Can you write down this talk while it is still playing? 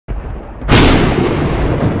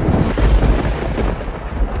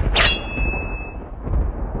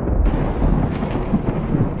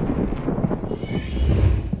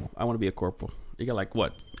be a corporal. You got like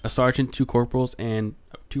what? A sergeant, 2 corporals, and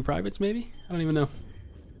 2 privates maybe? I don't even know.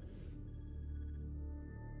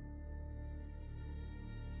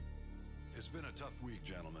 It's been a tough week,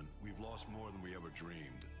 gentlemen. We've lost more than we ever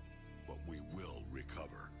dreamed, but we will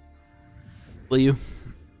recover. Will you?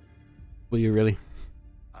 Will you really?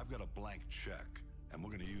 I've got a blank check, and we're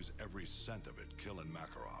going to use every cent of it killing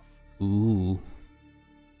Makarov. Ooh.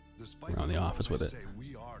 Despite We're on the office with it. say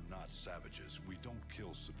we are not savages. We don't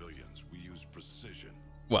kill civilians. We use precision.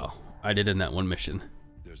 Well, I did in that one mission.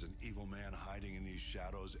 There's an evil man hiding in these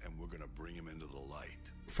shadows, and we're going to bring him into the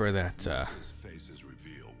light. For that, Once his face is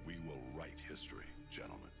revealed, we will write history,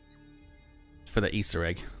 gentlemen. for the Easter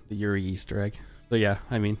egg, the Yuri Easter egg. So yeah,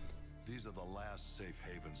 I mean, These are the last safe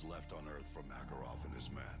havens left on Earth for Makarov and his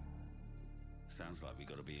men. Sounds like we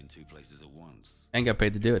got to be in 2 places at once. and got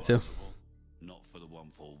paid to do it too. Not for the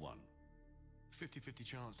 141. 50-50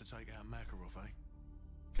 chance to take out Makarov, eh?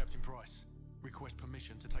 Captain Price, request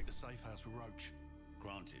permission to take the safe house with Roach.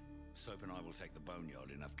 Granted. Soap and I will take the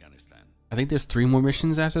boneyard in Afghanistan. I think there's 3 more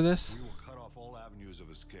missions after this. We will cut off all avenues of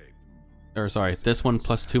escape. Or sorry, this one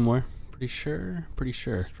plus 2 more. Pretty sure. Pretty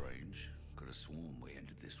sure. Strange. Could have sworn we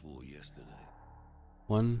ended this war yesterday.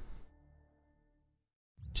 1,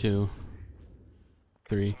 2,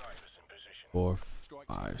 3, 4,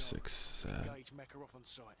 5, 6, 7. Engage Makarov on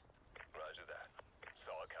site. Roger that.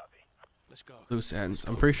 Solid copy. Let's go. Loose ends.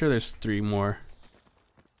 I'm pretty sure there's 3 more.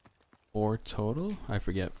 4 total? I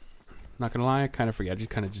forget. Not gonna lie, I kind of forget. I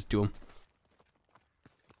just kind of just do them.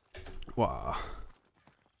 Wow.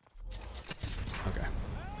 Okay.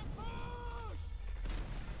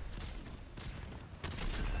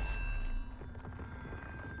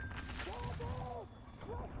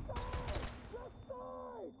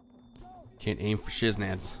 Can't aim for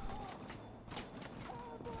shiznads.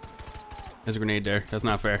 There's a grenade there. That's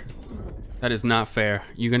not fair. That is not fair.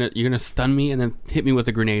 You're gonna stun me and then hit me with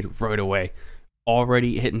a grenade right away.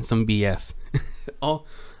 Already hitting some BS.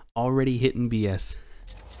 Already hitting BS.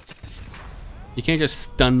 You can't just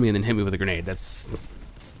stun me and then hit me with a grenade. That's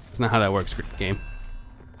not how that works, game.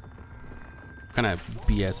 What kind of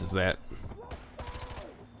BS is that?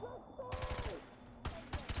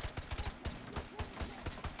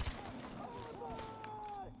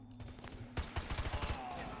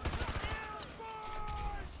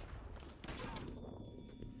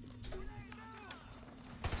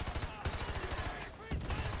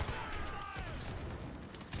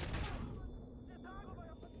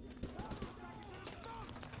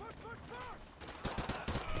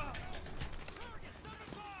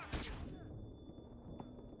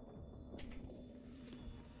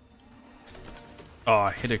 Oh,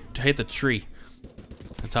 I hit the tree.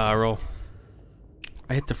 That's how I roll.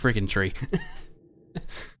 I hit the freaking tree.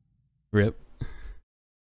 Rip.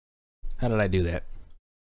 How did I do that?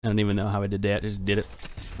 I don't even know how I did that. Just did it.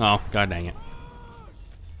 Oh, god dang it.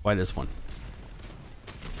 Why this one?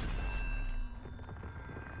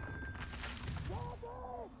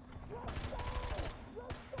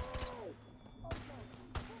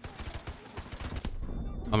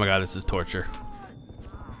 Oh my god, this is torture.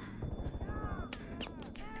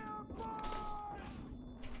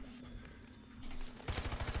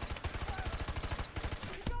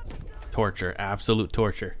 Torture, absolute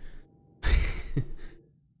torture. You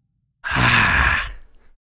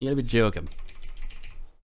gotta be joking.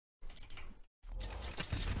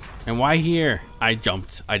 And why here? I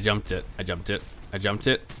jumped it. I jumped it. I jumped it. I jumped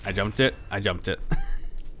it. I jumped it.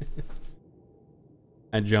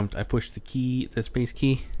 I jumped. I pushed the key, the space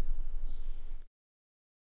key.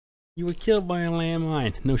 You were killed by a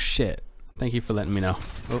landmine. No shit. Thank you for letting me know.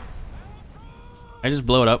 Oh. I just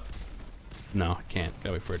blow it up. No, I can't.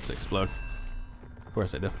 Gotta wait for it to explode. Of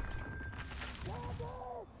course I do.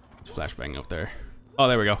 It's flashbang up there. Oh,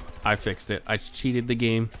 there we go. I fixed it. I cheated the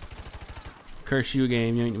game. Curse you,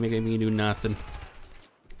 game. You ain't making me do nothing.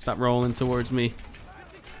 Stop rolling towards me.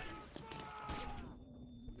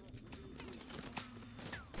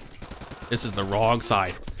 This is the wrong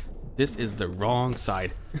side. This is the wrong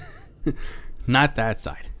side. Not that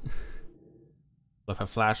side. But if I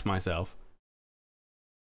flash myself,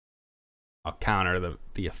 I'll counter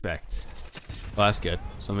the effect. Well, that's good.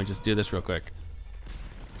 So let me just do this real quick.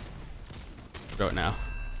 Throw it now.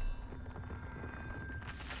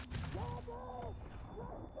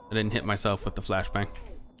 I didn't hit myself with the flashbang.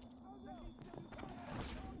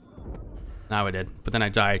 Now I did, but then I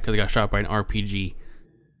died because I got shot by an RPG.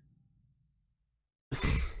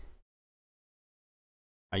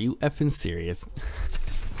 Are you effing serious?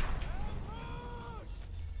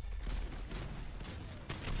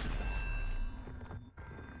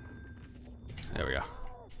 There we go.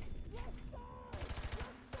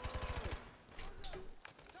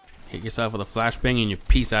 Get yourself with a flashbang and you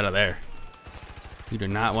peace out of there. You do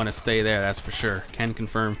not want to stay there, that's for sure. Can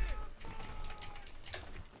confirm.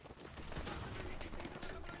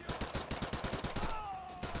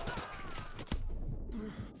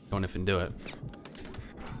 Don't even do it.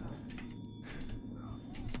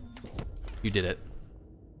 You did it.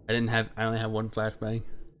 I only have one flashbang.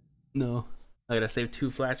 No. I gotta save 2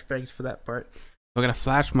 flashbangs for that part. I gotta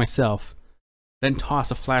flash myself, then toss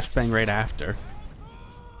a flashbang right after.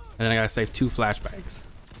 And then I gotta save 2 flashbangs.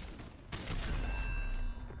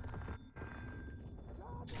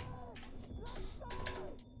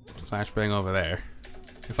 Flashbang over there.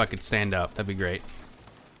 If I could stand up, that'd be great.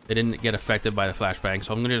 They didn't get affected by the flashbang,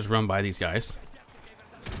 so I'm gonna just run by these guys.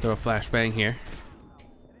 Throw a flashbang here.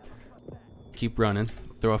 Keep running.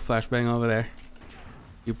 Throw a flashbang over there.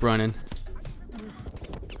 Keep running.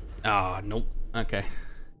 Oh, nope. Okay.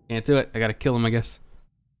 Can't do it. I gotta kill him, I guess.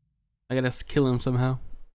 I gotta kill him somehow.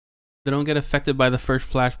 They don't get affected by the first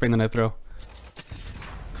flashbang that I throw.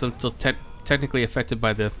 Because I'm still technically affected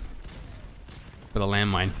by the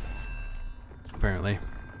landmine. Apparently.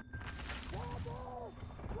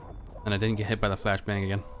 And I didn't get hit by the flashbang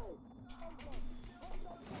again.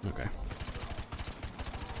 Okay.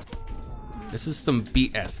 This is some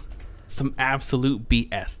BS. Some absolute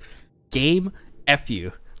BS. Game F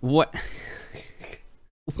you. What?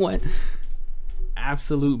 What?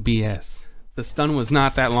 Absolute BS. The stun was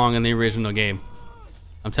not that long in the original game.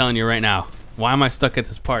 I'm telling you right now. Why am I stuck at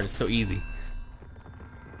this part? It's so easy.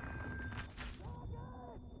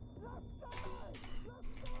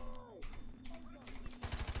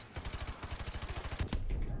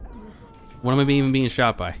 What am I even being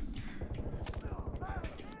shot by?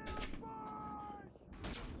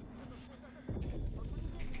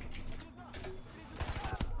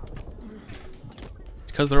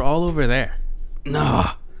 It's because they're all over there. No.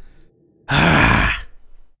 Ah.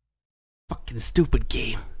 Fucking stupid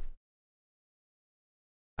game.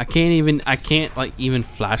 I can't like even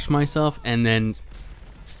flash myself and then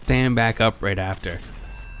stand back up right after.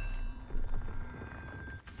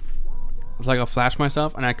 It's like I'll flash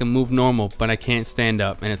myself and I can move normal, but I can't stand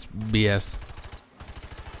up, and it's BS.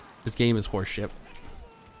 This game is horseshit.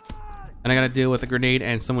 And I gotta deal with a grenade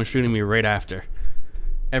and someone shooting me right after.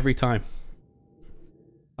 Every time.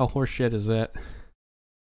 How horseshit is that?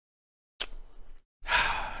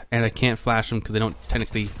 And I can't flash them because they don't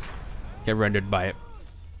technically get rendered by it.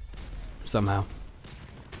 Somehow.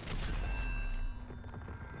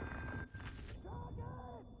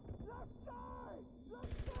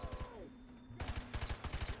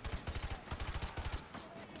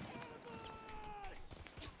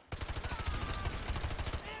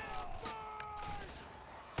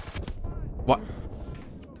 What?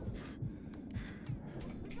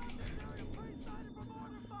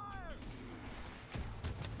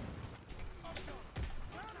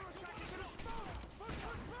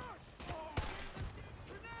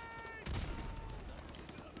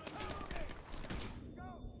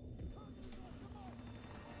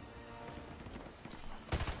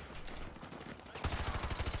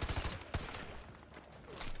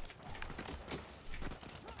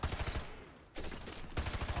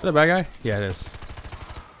 Is that a bad guy? Yeah, it is.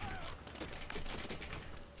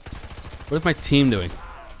 What is my team doing? We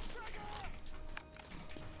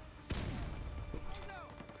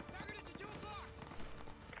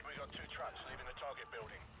got 2 trucks leaving the target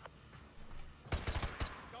building.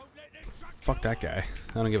 Fuck that guy.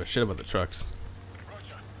 I don't give a shit about the trucks.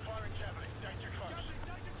 Roger. Firing javelin. Danger close.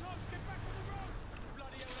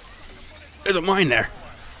 There's a mine there.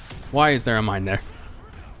 Why is there a mine there?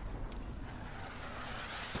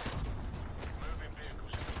 Moving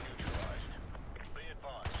vehicles have been neutralized. Be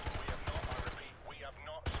advised, we have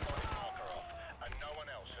not spotted Makarov, and no one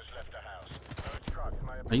else has left the house. Those trucks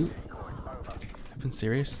may have Are you been decoys. Over. effing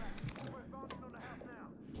serious?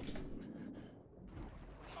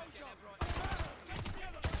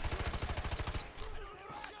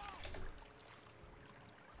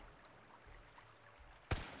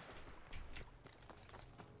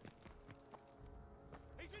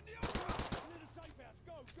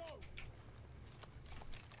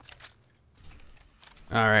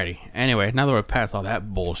 Alrighty. Anyway, now that we're past all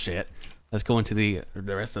that bullshit, let's go into the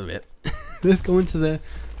rest of it. Let's go into the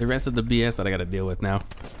rest of the BS that I gotta deal with now.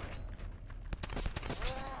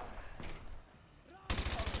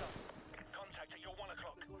 Contact at your 1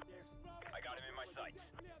 o'clock. I got him in my sight.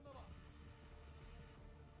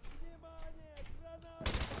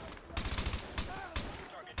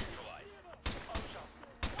 Target neutralized.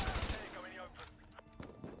 There you go in the open.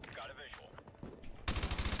 Got a visual.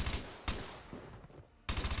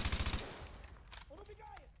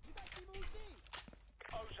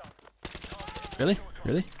 Ozone, Really?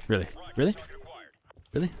 Really? Really? Really?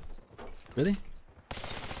 Really? Really?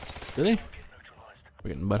 Really? We're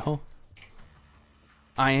getting butthole.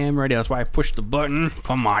 I am ready. That's why I pushed the button.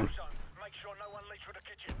 Come on. Make sure no one leaves for the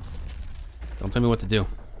kitchen. Don't tell me what to do.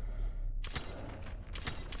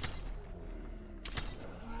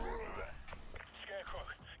 Scarecrow,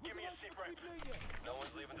 give me a sit rep. No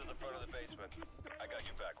one's leaving to the front of the basement. I got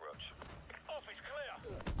your back, Roach. Office clear.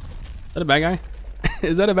 Is that a bad guy?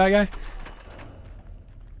 Is that a bad guy?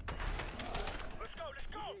 Let's go, let's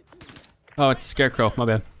go. Oh, it's Scarecrow. My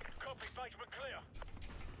bad. Copy, basement clear.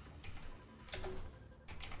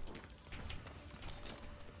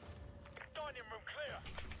 Dining room clear.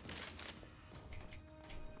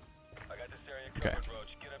 I got this area Okay. covered,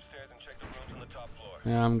 Roach. Get upstairs and check the rooms on the top floor.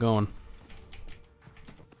 Yeah, I'm going.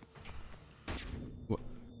 What?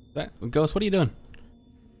 That Ghost? What are you doing?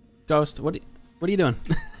 Ghost, what are you doing?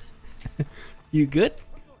 You good?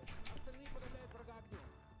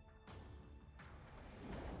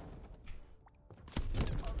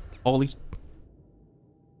 Holy.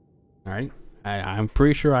 Alright. I'm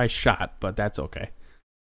pretty sure I shot, but that's okay.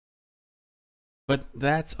 But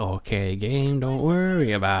that's okay, game. Don't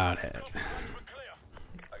worry about it. I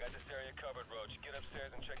got this area covered, Roach. Get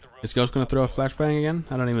upstairs and check the rooms. Is Ghost gonna throw a flashbang again?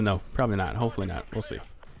 I don't even know. Probably not. Hopefully not. We'll see.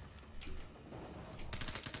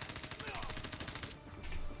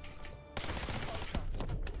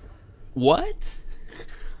 What?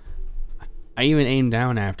 I even aimed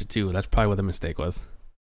down after too. That's probably what the mistake was.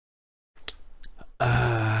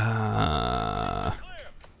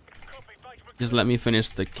 Just let me finish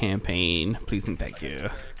the campaign, please and thank you.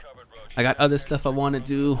 I got other stuff I want to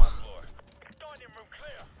do.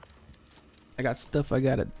 I got stuff I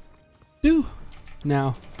gotta do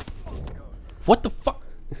now. What the fuck?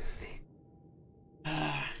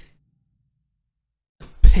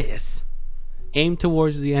 Piss. Aim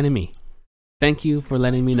towards the enemy. Thank you for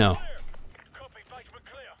letting me know.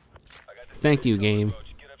 Thank you, game.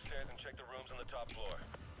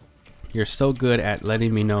 You're so good at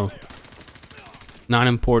letting me know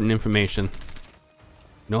non-important information.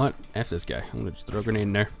 You know what? F this guy. I'm gonna just throw a grenade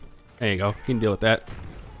in there. There you go. You can deal with that.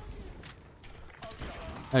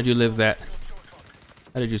 How did you live that?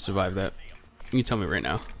 How did you survive that? You tell me right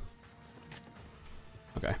now.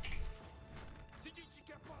 Okay.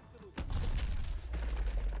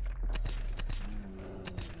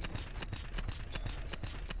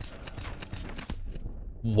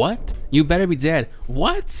 What? You better be dead.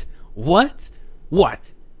 What? What? What?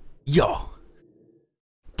 Yo.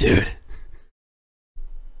 Dude.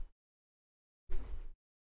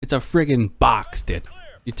 It's a friggin' box, dude.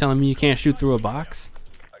 You telling me you can't shoot through a box?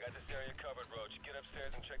 I got this area covered, Roach. Get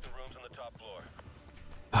upstairs and check the rooms on the top floor.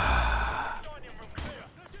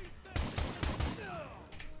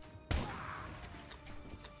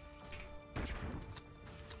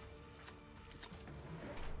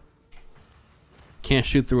 Can't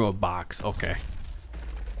shoot through a box. Okay.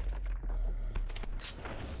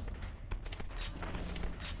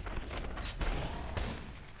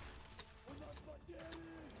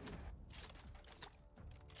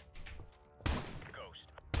 Ghost.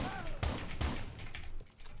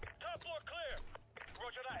 Top floor clear.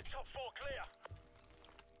 Roger that. Top floor clear.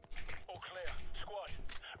 All clear. Squad,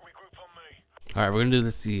 regroup on me. Alright, we're gonna do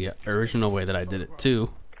this the original way that I did it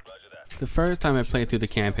too. The first time I played through the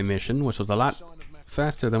campaign mission, which was a lot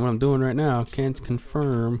faster than what I'm doing right now, can't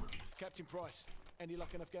confirm. Captain Price, any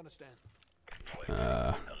luck in Afghanistan?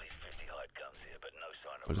 I'll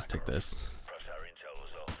just take this. Press our intel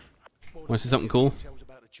was off. Want to see something cool? Intel's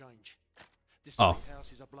about to change. This Oh. safe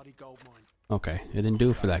house is a bloody gold mine. Okay, it didn't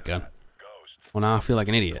do it for that gun. Ghost, Well, now I feel like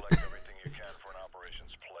an idiot. collect everything you can for an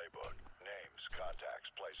operations playbook. Names,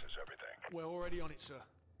 contacts, places, everything. We're already on it, sir.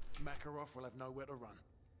 Makarov will have nowhere to run.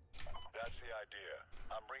 That's the idea.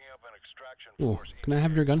 I'm bringing up an extraction Ooh, force. can I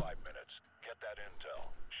have your gun? 5 minutes. Get that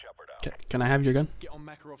intel. Shepherd out. Can I have your gun? Get on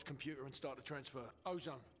Makarov's computer and start the transfer.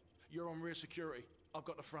 Ozone, you're on rear security. I've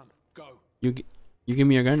got the front. Go. You give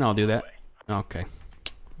me your gun, I'll do that. Okay.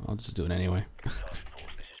 I'll just do it anyway. Task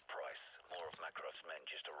force, this is Price. More of Makarov's men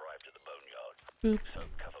just arrived at the boneyard. Boop. So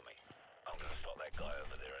cover me. I'm gonna stop that guy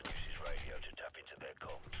over there and use his radio to tap into their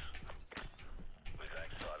comms. We're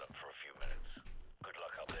going silent for a few minutes. Good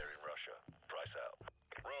luck up there in Russia. Price out.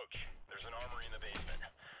 Roach, there's an armory in the basement.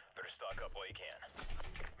 Better stock up while you can.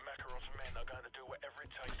 Makarov's men are going to do whatever it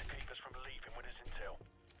takes to keep us from leaving with his intel.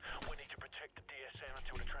 We need to protect the DSM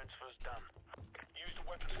until the transfer's done. Use the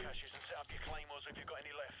weapons caches and set up your claymores if you've got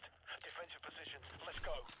any left. Defensive positions, let's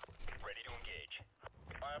go. Ready to engage.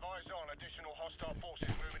 I have eyes on additional hostile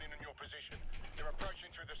forces moving in your position. They're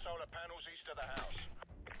approaching through the solar panels east of the house.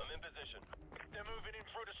 I'm in position. They're moving in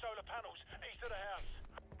through the solar panels, east of the house.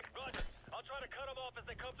 Roger. I'll try to cut them off as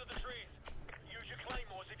they come to the trees. Use your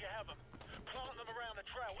claymores if you have them. Plant them around the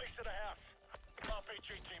trail east of the house.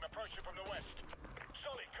 RPG team approaching from the west.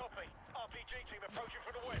 Solid copy. RPG team approaching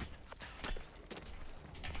from the west.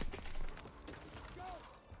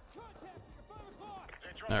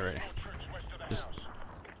 Alright. Just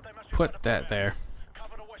put that there.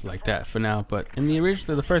 Like that for now. But in the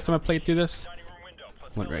original, the first time I played through this,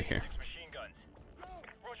 went right here.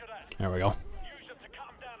 There we go.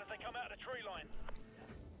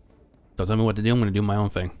 Don't tell me what to do. I'm gonna do my own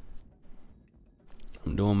thing.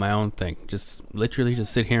 I'm doing my own thing. Just literally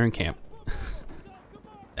just sit here and camp.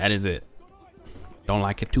 That is it. Don't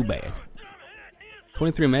like it too bad.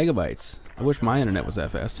 23 megabytes. I wish my internet was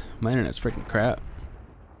that fast. My internet's freaking crap.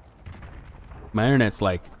 My internet's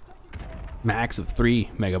like max of 3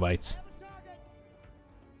 megabytes.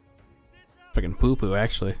 Freaking poo poo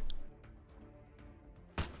actually.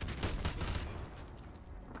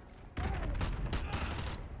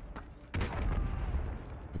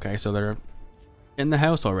 Okay, so they're in the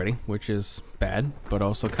house already, which is bad, but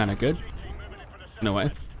also kind of good. In a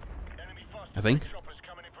way, I think.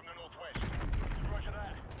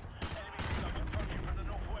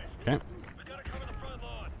 Okay.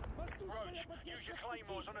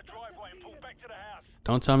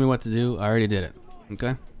 Don't tell me what to do. I already did it.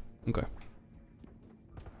 Okay? Okay.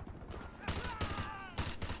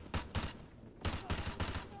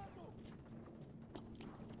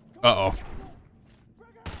 Uh-oh.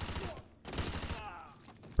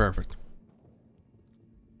 Perfect.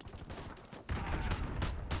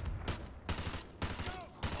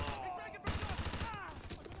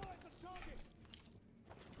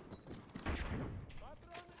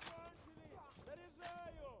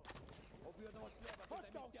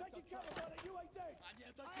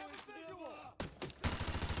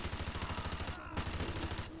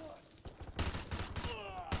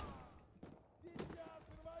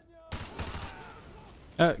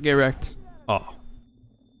 Get wrecked. Oh.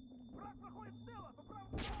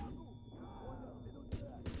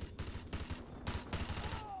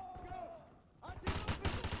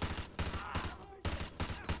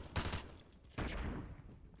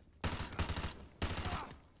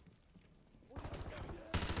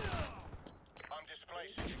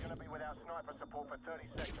 You're gonna be without sniper support for 30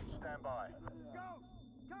 seconds. Stand by. Go!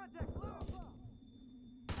 Contact!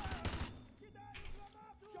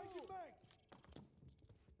 Changing back!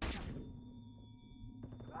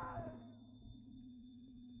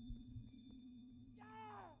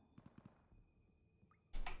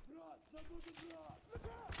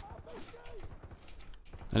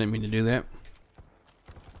 I didn't mean to do that.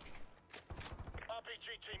 RPG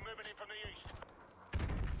team moving in from the east.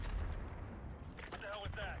 What the hell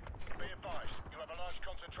was that? Be advised, you have a large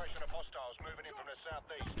concentration of hostiles moving in from the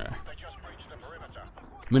southeast. They just breached the perimeter.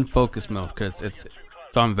 I'm in focus mode because it's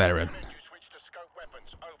on veteran.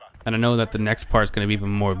 And I know that the next part is going to be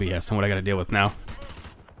even more BS than what I got to deal with now.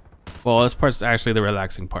 Well, this part's actually the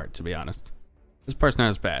relaxing part, to be honest. This part's not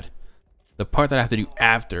as bad. The part that I have to do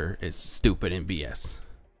after is stupid and BS.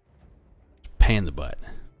 Pain in the butt.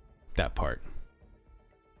 That part.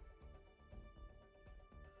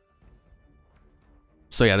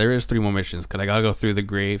 So yeah, there is 3 more missions, because I gotta go through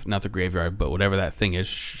the not the graveyard, but whatever that thing is,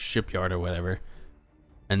 shipyard or whatever.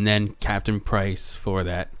 And then Captain Price for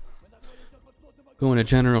that. Going to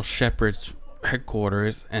General Shepard's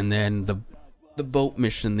headquarters, and then the boat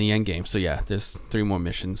mission, the end game. So yeah, there's 3 more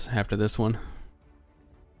missions after this one,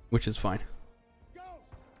 which is fine.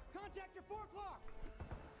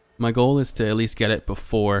 My goal is to at least get it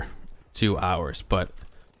before 2 hours, but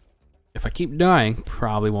if I keep dying,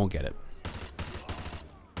 probably won't get it.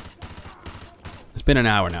 It's been an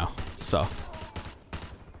hour now, so.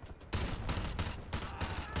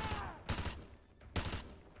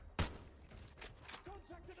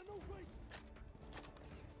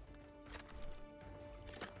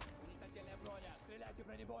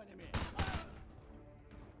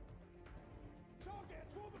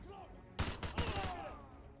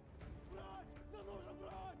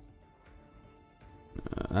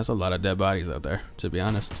 That's a lot of dead bodies out there, to be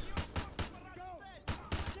honest.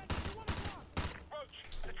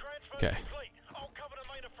 Okay.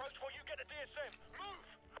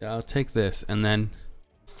 Yeah, I'll take this, and then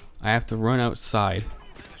I have to run outside.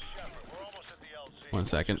 1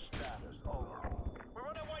 second.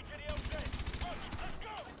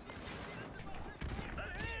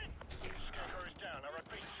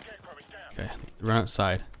 Okay, run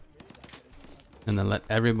outside. And then let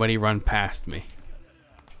everybody run past me.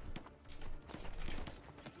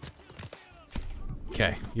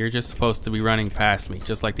 Okay, you're just supposed to be running past me,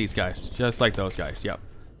 just like these guys, just like those guys. Yep.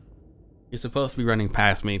 You're supposed to be running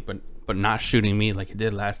past me, but not shooting me like it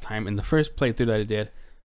did last time in the first playthrough that I did.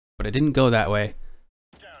 But it didn't go that way,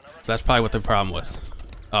 so that's probably what the problem was.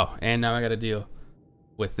 Oh, and now I got to deal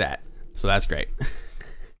with that, so that's great.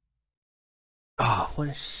 Oh, what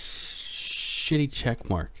a shitty check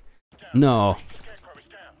mark. No.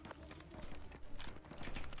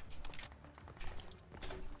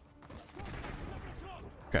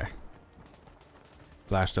 Okay.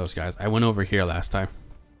 Flash those guys. I went over here last time.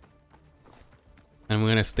 And we're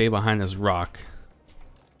gonna stay behind this rock.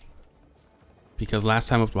 Because last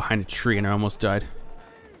time I was behind a tree and I almost died.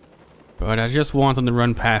 But I just want them to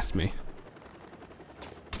run past me.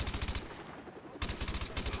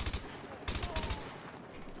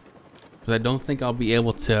 Because I don't think I'll be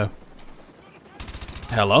able to...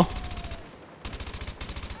 Hello?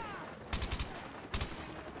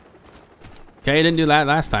 Okay, I didn't do that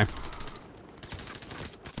last time.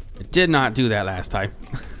 I did not do that last time.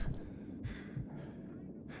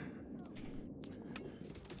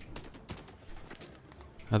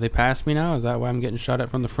 Are they past me now? Is that why I'm getting shot at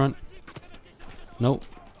from the front? Nope.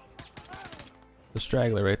 The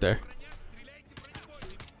straggler right there.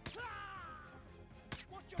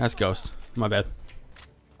 That's Ghost. My bad.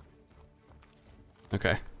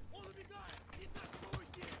 Okay.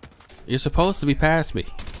 You're supposed to be past me.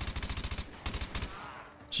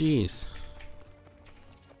 Jeez.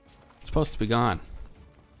 It's supposed to be gone.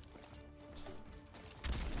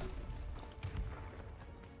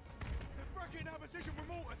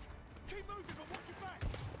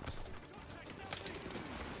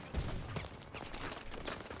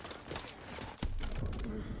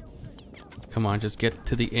 Come on, just get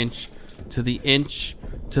to the inch, to the inch,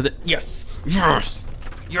 to the... Yes! Yes!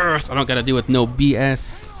 Yes! I don't gotta deal with no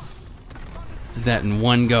BS. Did that in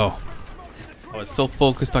one go. I was so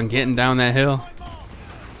focused on getting down that hill.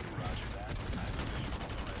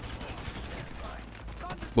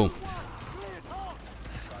 Boom.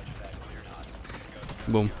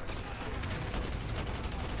 Boom.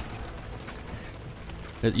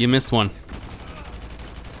 You missed one.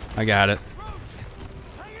 I got it.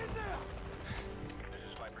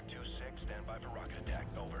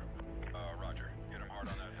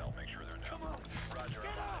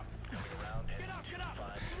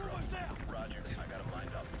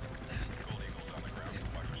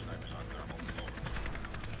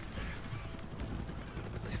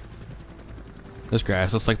 This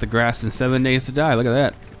grass looks like the grass in 7 Days to Die. Look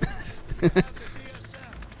at that.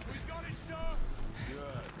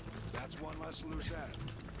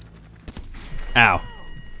 Ow.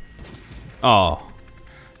 Oh.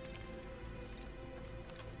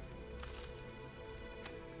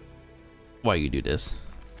 Why you do this?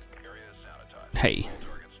 Hey.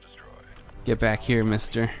 Get back here,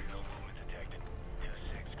 mister.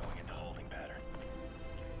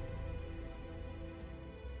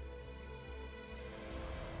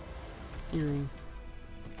 Earring.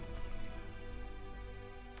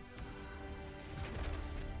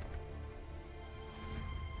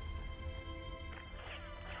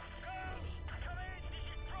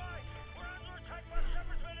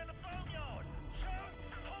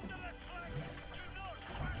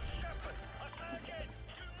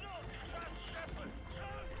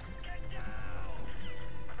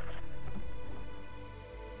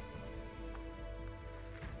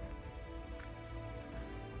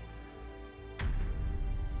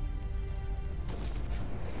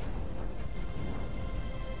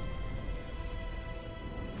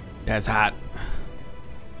 That's hot.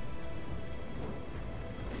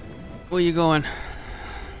 Where you going?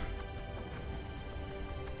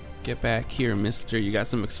 Get back here, mister. You got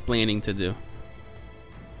some explaining to do.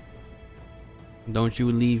 Don't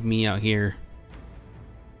you leave me out here.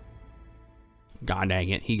 God dang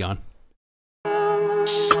it, he gone.